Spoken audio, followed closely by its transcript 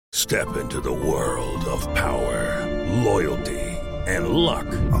Step into the world of power, loyalty, and luck.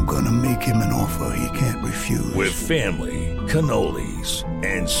 I'm gonna make him an offer he can't refuse. With family, cannolis,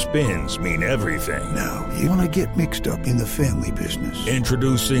 and spins mean everything. Now, you wanna get mixed up in the family business.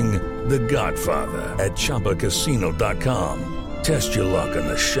 Introducing The Godfather at ChumbaCasino.com. Test your luck in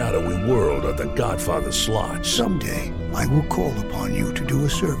the shadowy world of The Godfather slot. Someday, I will call upon you to do a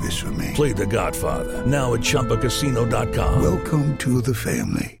service for me. Play The Godfather now at ChumbaCasino.com. Welcome to the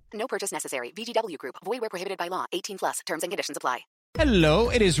family. No purchase necessary. VGW Group. Void where prohibited by law. 18 plus. Terms and conditions apply. Hello,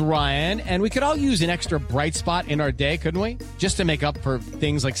 it is Ryan, and we could all use an extra bright spot in our day, couldn't we? Just to make up for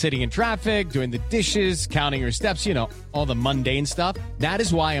things like sitting in traffic, doing the dishes, counting your steps, you know, all the mundane stuff. That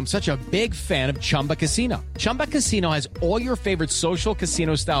is why I'm such a big fan of Chumba Casino. Chumba Casino has all your favorite social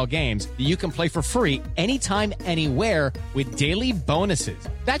casino-style games that you can play for free anytime, anywhere with daily bonuses.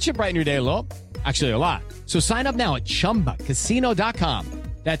 That should brighten your day a little. Actually, a lot. So sign up now at ChumbaCasino.com.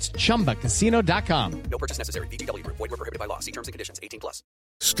 That's ChumbaCasino.com. No purchase necessary. VGW Group. Void where prohibited by law. See terms and conditions. 18 plus.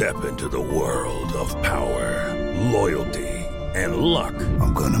 Step into the world of power, loyalty, and luck.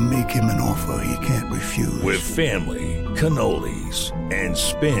 I'm gonna make him an offer he can't refuse. With family, cannolis, and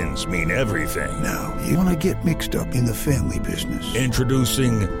spins mean everything. Now, you wanna get mixed up in the family business.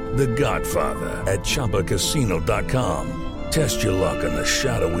 Introducing The Godfather at ChumbaCasino.com. Test your luck in the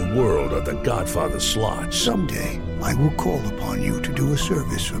shadowy world of The Godfather slot. Someday, I will call upon you to do a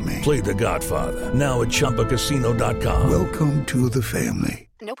service for me. Play The Godfather now at ChumbaCasino.com. Welcome to the family.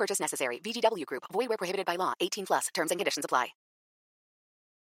 No purchase necessary. VGW Group. Void where prohibited by law. 18 plus. Terms and conditions apply.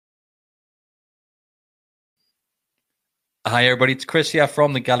 Hi everybody, it's Chris here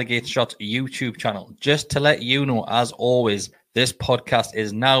from the Gallagher Shots YouTube channel. Just to let you know, as always, this podcast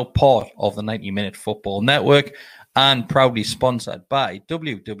is now part of the 90-Minute Football Network and proudly sponsored by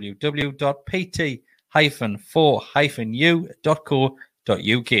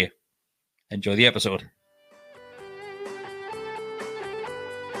www.pt-4-u.co.uk. Enjoy the episode.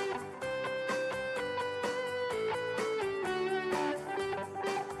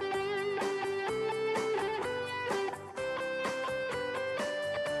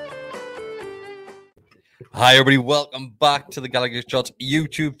 Hi everybody, welcome back to the Gallagher Shots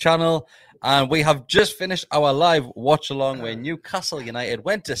YouTube channel. And we have just finished our live watch along where Newcastle United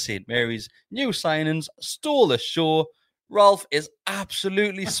went to St. Mary's. New signings stole the show. Ralph is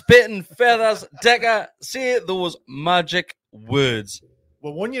absolutely spitting feathers. Decker, say those magic words.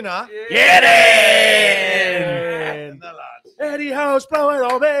 Well, won you not? Get in! Eddie Howe's blowing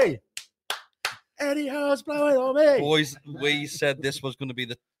on me. Eddie Howe's blowing on me. Boys, we said this was going to be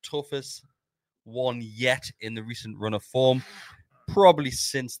the toughest one yet in the recent run of form. Probably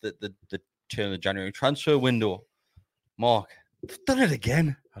since the turn of the January transfer window. Mark, we've done it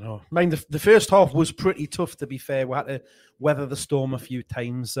again. I know. I mean, the first half was pretty tough, to be fair. We had to weather the storm a few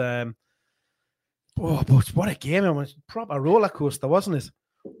times. But what a game. It was a proper roller coaster, wasn't it?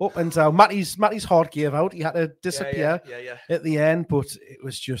 Up and down. Matty's heart gave out. He had to disappear at the end. But it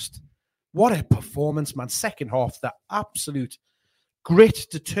was just, what a performance, man. Second half, the absolute grit,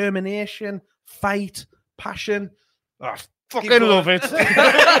 determination, fight, passion. Oh, fucking love it.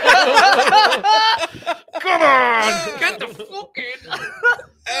 Come on. Get the fucking...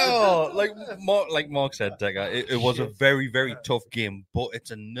 Oh, like Mark said, Decker, it was a very, very tough game, but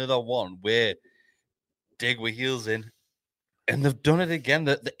it's another one where dig with heels in, and they've done it again.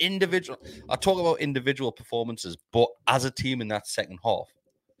 The individual, I talk about individual performances, but as a team in that second half,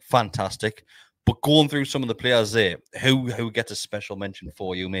 fantastic. But going through some of the players there, who gets a special mention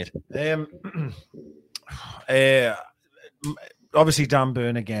for you, mate? Obviously, Dan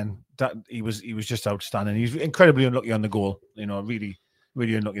Burn again. He was just outstanding. He's incredibly unlucky on the goal. You know, really,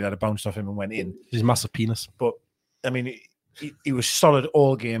 really unlucky that it bounced off him and went in. His massive penis. But I mean, he was solid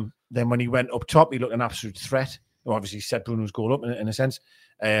all game. Then when he went up top, he looked an absolute threat. Well, obviously, he set Bruno's goal up in a sense.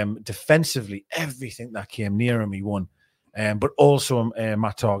 Defensively, everything that came near him, he won. But also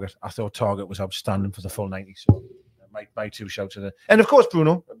Matt Targett. I thought Targett was outstanding for the full 90. So my two shouts to the... And of course,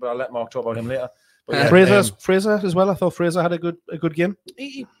 Bruno. But I'll let Mark talk about him later. But Fraser as well. I thought Fraser had a good game.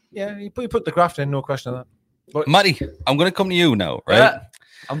 He put the graft in, no question of that. But Matty, I'm going to come to you now, right? Yeah,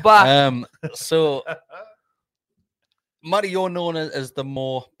 I'm back. So, Matty, you're known as the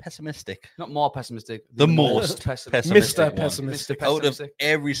more pessimistic. Not more pessimistic. The most pessimistic. Mr. Pessimistic. Out of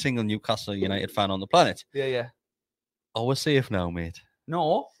every single Newcastle United fan on the planet. Yeah. Oh, we're safe now, mate.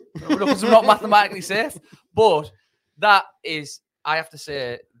 No, because we're not mathematically safe. But that is, I have to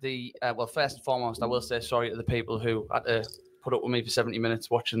say, first and foremost, I will say sorry to the people who had to put up with me for 70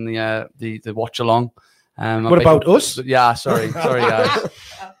 minutes watching the watch along. What about us? Yeah, sorry guys.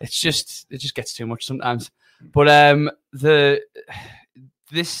 It just gets too much sometimes. But the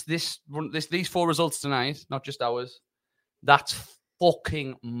these 4 results tonight, not just ours, that's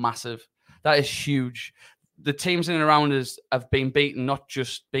fucking massive. That is huge. The teams in and around us have been beaten, not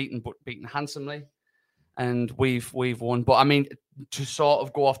just beaten, but beaten handsomely, and we've won. But I mean, to sort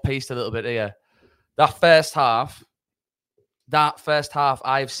of go off piste a little bit here, that first half,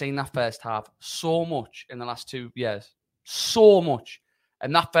 I've seen that first half so much in the last 2 years, so much.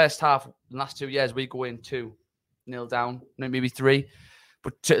 And that first half, in the last 2 years, we go in 2-0 down, maybe 3,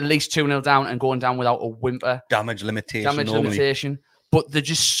 but to at least 2-0 down and going down without a whimper. Damage limitation. But they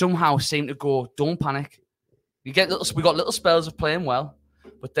just somehow seem to go, don't panic. We got little spells of playing well,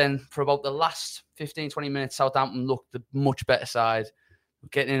 but then for about the last 15, 20 minutes, Southampton looked the much better side.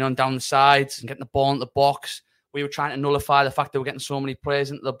 Getting in on down the sides and getting the ball into the box. We were trying to nullify the fact that we're getting so many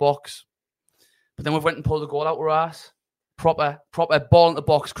players into the box. But then we went and pulled the goal out of our ass. Proper ball into the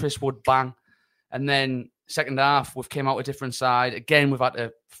box, Chris Wood, bang. And then second half, we've came out a different side. Again, we've had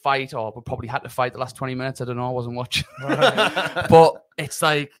to fight, or we probably had to fight the last 20 minutes. I don't know, I wasn't watching. But it's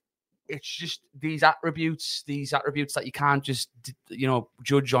like, it's just these attributes that you can't just,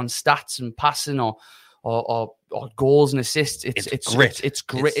 judge on stats and passing or goals and assists. It's grit. It's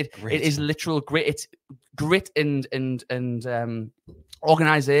grit. It is literal grit. It's grit and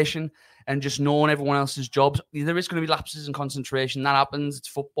organisation and just knowing everyone else's jobs. There is going to be lapses in concentration. That happens. It's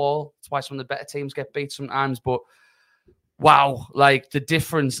football. It's why some of the better teams get beat sometimes. But wow, like the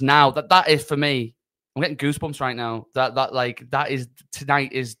difference now that is for me. I'm getting goosebumps right now. That is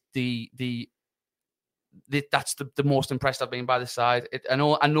tonight is that's the most impressed I've been by this side. I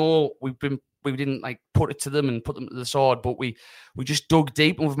know we didn't like put it to them and put them to the sword, but we just dug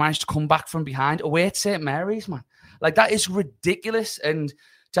deep and we've managed to come back from behind away at St. Mary's, man. Like that is ridiculous. And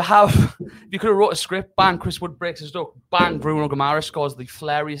to have, if you could have wrote a script, bang, Chris Wood breaks his duck, bang, Bruno Gamara scores the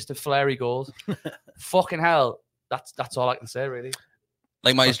flariest of flary goals. Fucking hell, that's all I can say, really.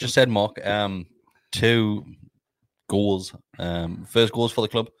 Like Mike just said, Mark, 2 goals. First goals for the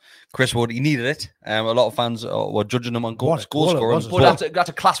club. Chris Wood, he needed it. A lot of fans were judging him on goal scoring. But that's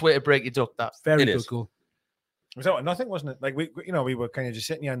a class way to break your duck. That very good goal. Was that nothing, wasn't it? Like we were kind of just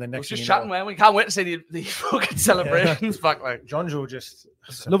sitting here, and the next just chatting. Man, we can't wait to see the fucking celebrations back. Like John Joe just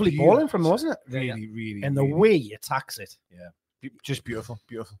lovely balling from, wasn't it? Really, and the way he attacks it, just beautiful.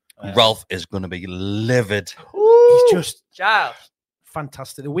 Ralph is going to be livid. He's just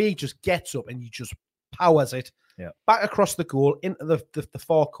fantastic. The way he just gets up and he just powers it back across the goal into the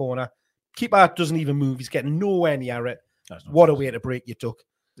far corner. Keeper doesn't even move. He's getting nowhere near it. What a way to break your duck.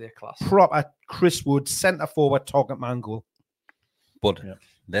 They're class. Proper Chris Wood, centre forward, target man goal. But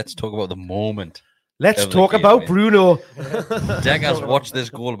let's talk about the moment. Let's talk about Bruno. Deg has watched this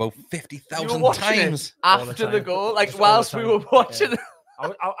goal about 50,000 times after the goal, like whilst we were watching.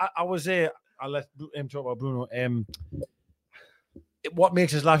 I was there. I'll let him talk about Bruno. What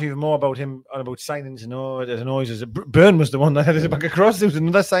makes us laugh even more about him and about signings and there's a noise is Byrne was the one that headed it back across. There was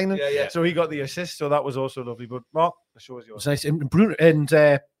another signing, so he got the assist. So that was also lovely. But Mark, the show is yours. Nice. And Bruno and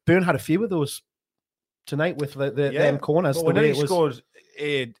Byrne had a few of those tonight with them corners. But when he scored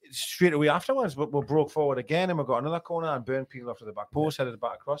straight away afterwards, but we broke forward again and we got another corner and Byrne peeled off to the back post, headed it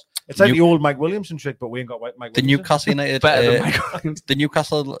back across. It's like the old Mike Williamson trick, but we ain't got Mike Williamson. The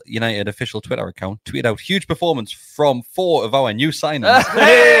Newcastle United official Twitter account tweeted out huge performance from 4 of our new signings.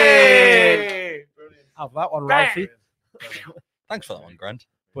 Hey! Have that one, Ralphie. Thanks for that one, Grant.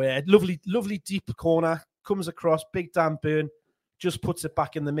 But lovely deep corner, comes across, big Dan Byrne, just puts it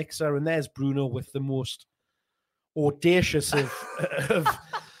back in the mixer, and there's Bruno with the most audacious of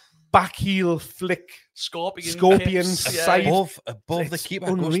back heel flick scorpion side above the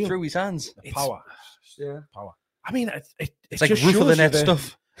keeper, goes through his hands. Power. I mean, it's like roof of the net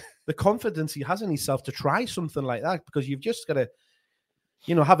stuff. The confidence he has in himself to try something like that, because you've just got to,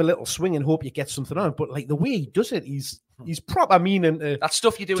 have a little swing and hope you get something on. But like the way he does it, he's proper meaning that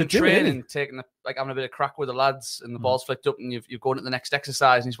stuff you do in training, having a bit of crack with the lads, and the ball's flicked up, and you've gone to the next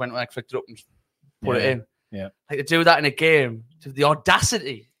exercise, and he's went flicked it up and put it in. Yeah, like to do that in a game, the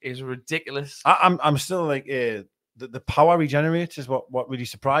audacity is ridiculous. I'm still like the power he generates is what really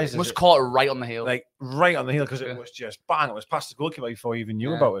surprised us. It was caught right on the heel, because it was just bang. It was past the goalkeeper before he even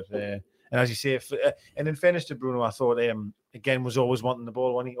knew about it. And as you say, and in fairness to Bruno, I thought again was always wanting the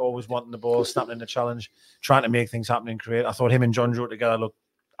ball. Always wanting the ball, snapping in the challenge, trying to make things happen and create. I thought him and John Joe together looked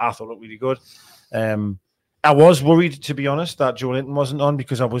really good. I was worried, to be honest, that Joe Linton wasn't on,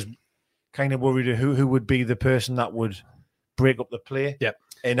 because I was kind of worried who would be the person that would break up the play. Yeah.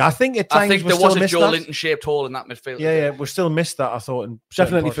 And I think at times there was a Joe Linton shaped hole in that midfield. Yeah, we still missed that, I thought.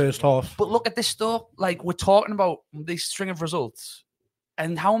 Definitely first half. But look at this though. Like, we're talking about this string of results,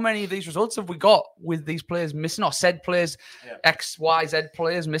 And how many of these results have we got with these players missing, or said players, X, Y, Z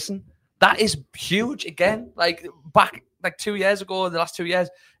players missing? That is huge. Again, like back like 2 years ago, the last 2 years,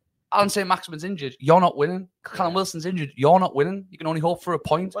 Alan St. Maximin's injured. You're not winning. Callum Wilson's injured. You're not winning. You can only hope for a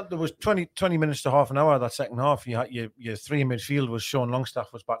point. Well, there was 20 minutes to half an hour of that second half. You had your three in midfield was Sean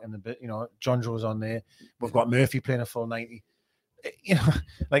Longstaff was back in the bit. You know, John Joe was on there. We've got Murphy playing a full 90. You know,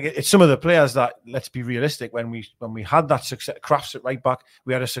 like it's some of the players that, let's be realistic, when we had that success, Crafts at right back,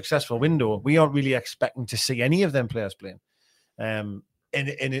 we had a successful window. We aren't really expecting to see any of them players playing. And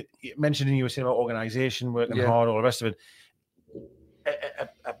it mentioning you were saying about organisation, working hard, all the rest of it.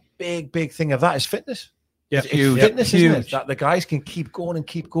 A big thing of that is fitness. Yeah, it's fitness, isn't it? That the guys can keep going and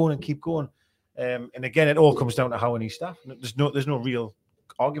keep going and keep going. And again, it all comes down to how he needs staff. There's no real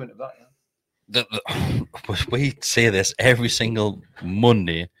argument of that. We say this every single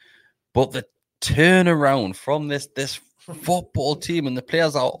Monday, but the turnaround from this football team and the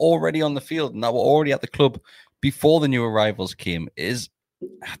players that are already on the field and that were already at the club before the new arrivals came is,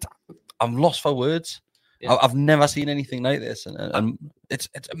 I'm lost for words. Yeah. I've never seen anything like this, and it's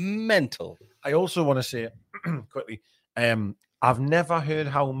mental. I also want to say quickly, I've never heard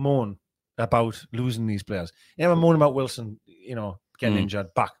how moan about losing these players. You never moan about Wilson, getting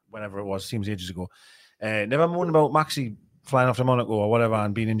injured back whenever it was, seems ages ago. Never moan about Maxi flying off to Monaco or whatever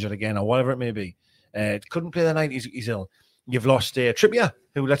and being injured again or whatever it may be. Couldn't play the night, he's ill. You've lost Trippier,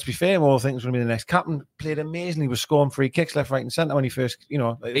 who, let's be fair, all things going to be the next captain. Played amazingly, was scoring free kicks left, right, and centre when he first,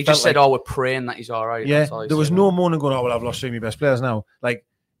 He just said, we're praying that he's all right. Yeah, there was no moaning going, well, I've lost three of my best players now. Like,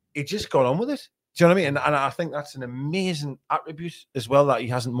 he just got on with it. Do you know what I mean? And I think that's an amazing attribute as well, that he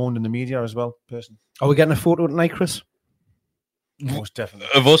hasn't moaned in the media as well, personally. Are we getting a photo tonight, Chris? Most definitely.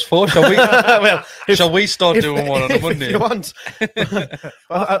 Of us four, shall we? Shall we start doing one on a Monday? If you want.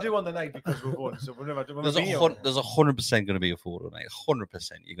 I'll do one the night because we're going. So whenever there's 100% going to be a photo night.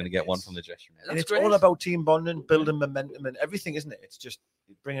 100%. You're going to get one from the dressing room. And it's all about team bonding, building momentum, and everything, isn't it? It's just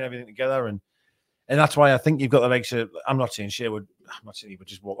bringing everything together, and that's why I think you've got the likes of. I'm not saying Shea would. I'm not saying he would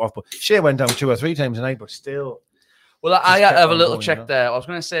just walk off, but Shea went down 2 or 3 times a night, but still. Well, I have a little check there. I was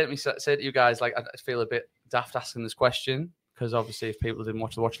going to say to you guys, like, I feel a bit daft asking this question. Because obviously, if people didn't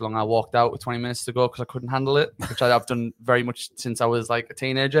watch the watch along, I walked out with 20 minutes to go because I couldn't handle it, which I've done very much since I was like a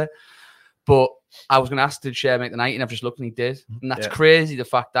teenager. But I was going to ask, did Shea make the night? And I've just looked and he did. And that's crazy, the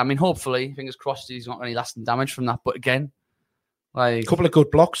fact that, hopefully, fingers crossed, he's not got any lasting damage from that. But again, like, a couple of good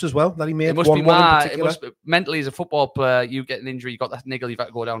blocks as well that he made. It must be mad. Mentally, as a football player, you get an injury, you got that niggle, you've got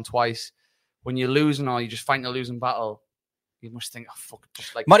to go down twice. When you're losing or you're just fighting a losing battle, you must think, oh, fuck.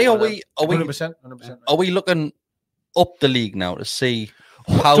 Just like, Matty, are 100%? Are we looking up the league now to see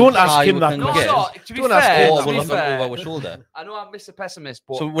how don't ask him that. No, to be fair, over our shoulder. I know I'm Mr. Pessimist,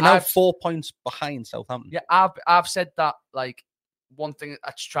 but so we're now 4 points behind Southampton. Yeah, I've said that. Like, one thing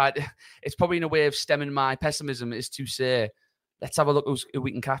that's tried. It's probably in a way of stemming my pessimism is to say, let's have a look who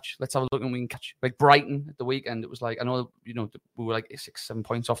we can catch. Let's have a look and we can catch. Like Brighton at the weekend, it was like, I know we were like 6-7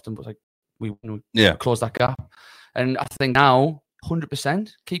 points off them, but like we closed that gap. And I think now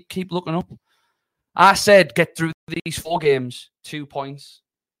 100% keep looking up. I said, get through these 4 games, 2 points.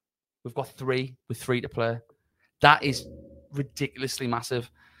 We've got 3 with 3 to play. That is ridiculously massive.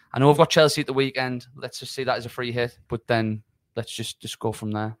 I know we've got Chelsea at the weekend. Let's just see that as a free hit, but then let's just go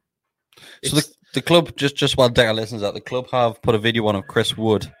from there. So the club, just while Decker listens out, the club have put a video on of Chris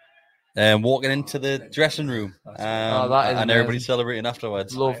Wood walking into the dressing room and everybody celebrating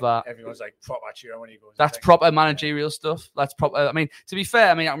afterwards. Love that. Everyone's like proper cheering when he goes. That's proper managerial stuff. That's proper. I mean, to be fair,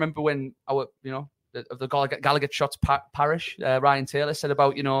 I remember when the Gallagher shots parish, Ryan Taylor said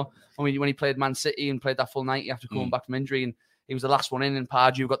about, when he played Man City and played that full 90 after coming back from injury, and he was the last one in, and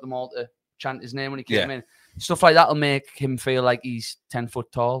Pardew got them all to chant his name when he came in. Stuff like that will make him feel like he's 10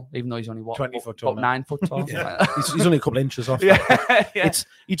 foot tall, even though he's only 20 foot tall, 9 foot tall. He's only a couple of inches off. Yeah.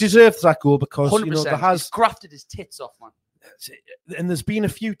 He deserves that goal because 100%. He's grafted his tits off, man. And there's been a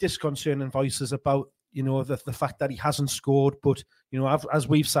few disconcerting voices about the fact that he hasn't scored, but as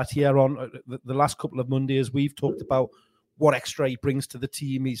we've sat here on the last couple of Mondays, we've talked about what extra he brings to the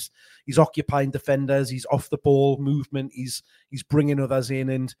team. He's occupying defenders, he's off the ball movement, he's bringing others in,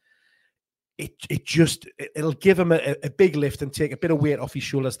 and it'll give him a big lift and take a bit of weight off his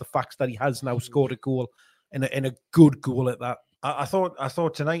shoulders. The fact that he has now scored a goal and a good goal at that. I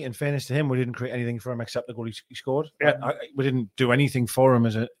thought tonight, in fairness to him, we didn't create anything for him except the goal he scored. Yeah. We didn't do anything for him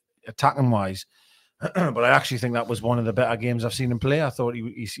as attacking wise. But I actually think that was one of the better games I've seen him play. I thought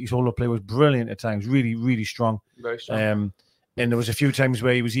his solo play was brilliant at times, really, really strong. Very strong. And there was a few times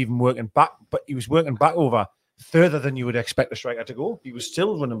where he was even working back, but he was working back over further than you would expect a striker to go. He was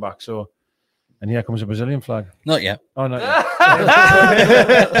still running back. So And here comes a Brazilian flag. Not yet. Oh, not yet.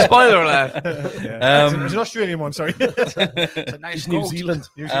 Spoiler alert. It's an Australian one, sorry. It's a nice New coat. Zealand.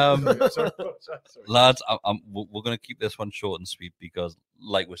 Sorry. Lads, we're going to keep this one short and sweet because,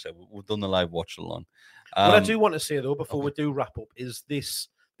 like we said, we've done the live watch along. What I do want to say though, before we do wrap up, is this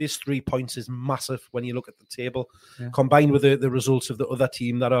 3 points is massive when you look at the table, combined with the results of the other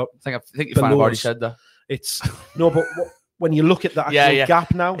team that are. I think you have already said that. It's no, but when you look at the actual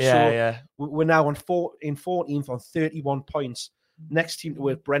gap now, we're now on 14th on 31 points. Next team to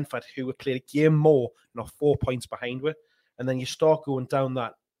win, Brentford, who have played a game more and are 4 points behind with, and then you start going down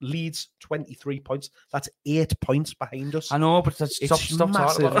that. Leeds 23 points. That's 8 points behind us. I know, but that's stop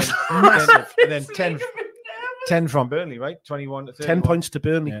massive. Massive. And then 10 from Burnley, right? 21 to 30. 10 points to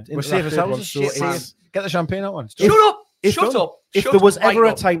Burnley. Yeah. We'll save ourselves. Get the champagne out one. Shut up. Shut up. If there was ever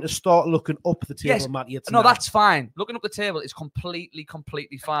a time to start looking up the table, Matty, it's no, now. that's fine. Looking up the table is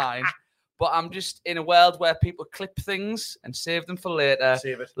completely fine. But I'm just in a world where people clip things and save them for later.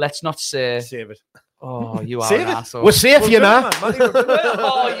 Save it. Let's not say. Save it. Oh, you are Save an it. asshole. We're safe, you know.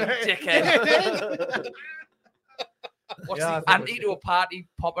 Oh, you dickhead. What's the anti to a party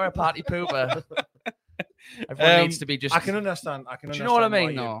popper, a party pooper? Everyone needs to be just. I can understand. Do you know what I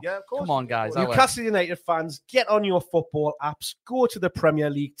mean? No. Yeah, of course. Come on, guys. Newcastle United fans, get on your football apps, go to the Premier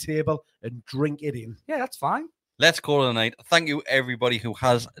League table and drink it in. Yeah, that's fine. Let's call it a night. Thank you, everybody who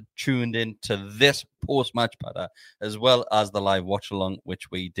has tuned in to this post-match patter, as well as the live watch-along,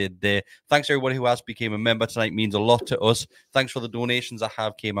 which we did there. Thanks, everybody who has become a member tonight. Means a lot to us. Thanks for the donations that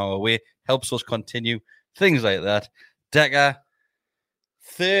have came our way. Helps us continue. Things like that. Decker,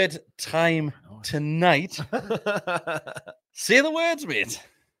 third time tonight. Say the words, mate.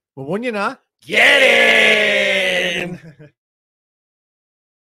 Well, one you know. Get in!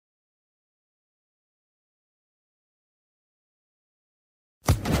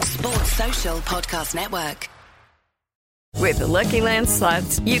 Sports Social Podcast Network. With the Lucky Land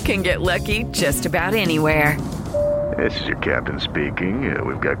Slots, you can get lucky just about anywhere. This is your captain speaking.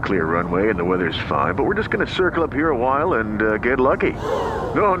 We've got clear runway and the weather's fine, but we're just going to circle up here a while and get lucky.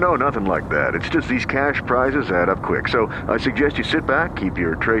 No, nothing like that. It's just these cash prizes add up quick. So I suggest you sit back, keep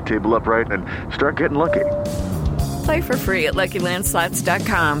your tray table upright, and start getting lucky. Play for free at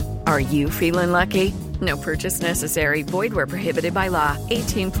LuckyLandSlots.com. Are you feeling lucky? No purchase necessary. Void where prohibited by law.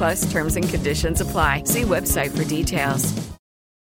 18+ terms and conditions apply. See website for details.